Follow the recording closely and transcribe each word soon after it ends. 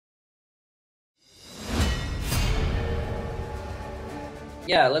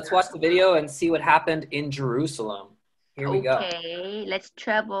Yeah, let's watch the video and see what happened in Jerusalem. Here we go. Okay, let's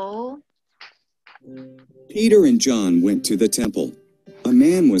travel. Peter and John went to the temple. A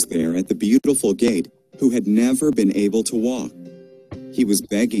man was there at the beautiful gate who had never been able to walk. He was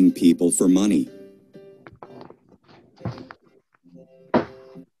begging people for money.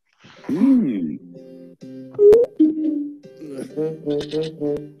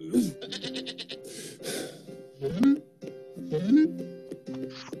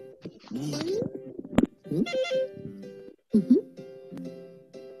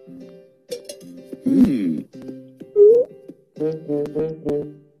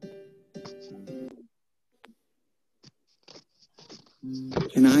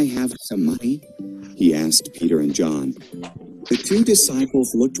 Can I have some money? He asked Peter and John. The two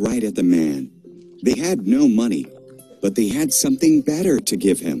disciples looked right at the man. They had no money, but they had something better to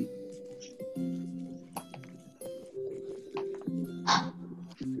give him.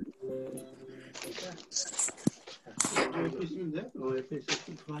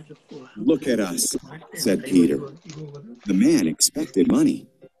 Look at us, said Peter. The man expected money.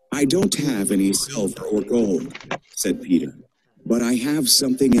 I don't have any silver or gold, said Peter, but I have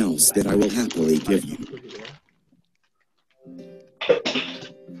something else that I will happily give you.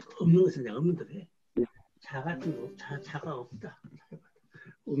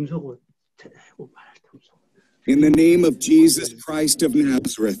 In the name of Jesus Christ of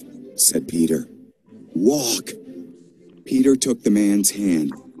Nazareth, said Peter, walk. Peter took the man's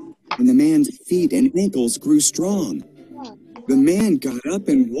hand, and the man's feet and ankles grew strong. The man got up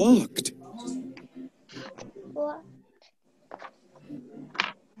and walked.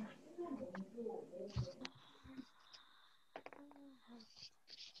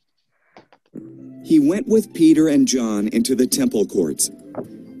 He went with Peter and John into the temple courts.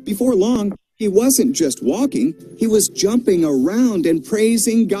 Before long, he wasn't just walking, he was jumping around and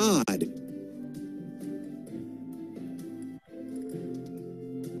praising God.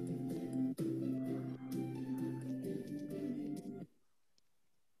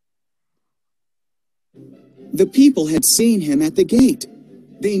 The people had seen him at the gate.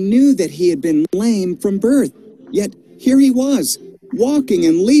 They knew that he had been lame from birth, yet here he was, walking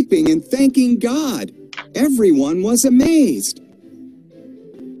and leaping and thanking God. Everyone was amazed.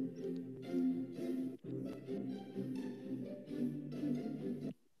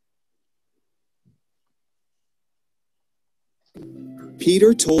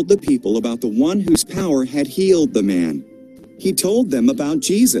 Peter told the people about the one whose power had healed the man. He told them about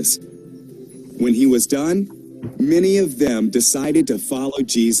Jesus. When he was done, many of them decided to follow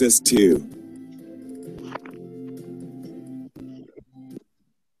Jesus too.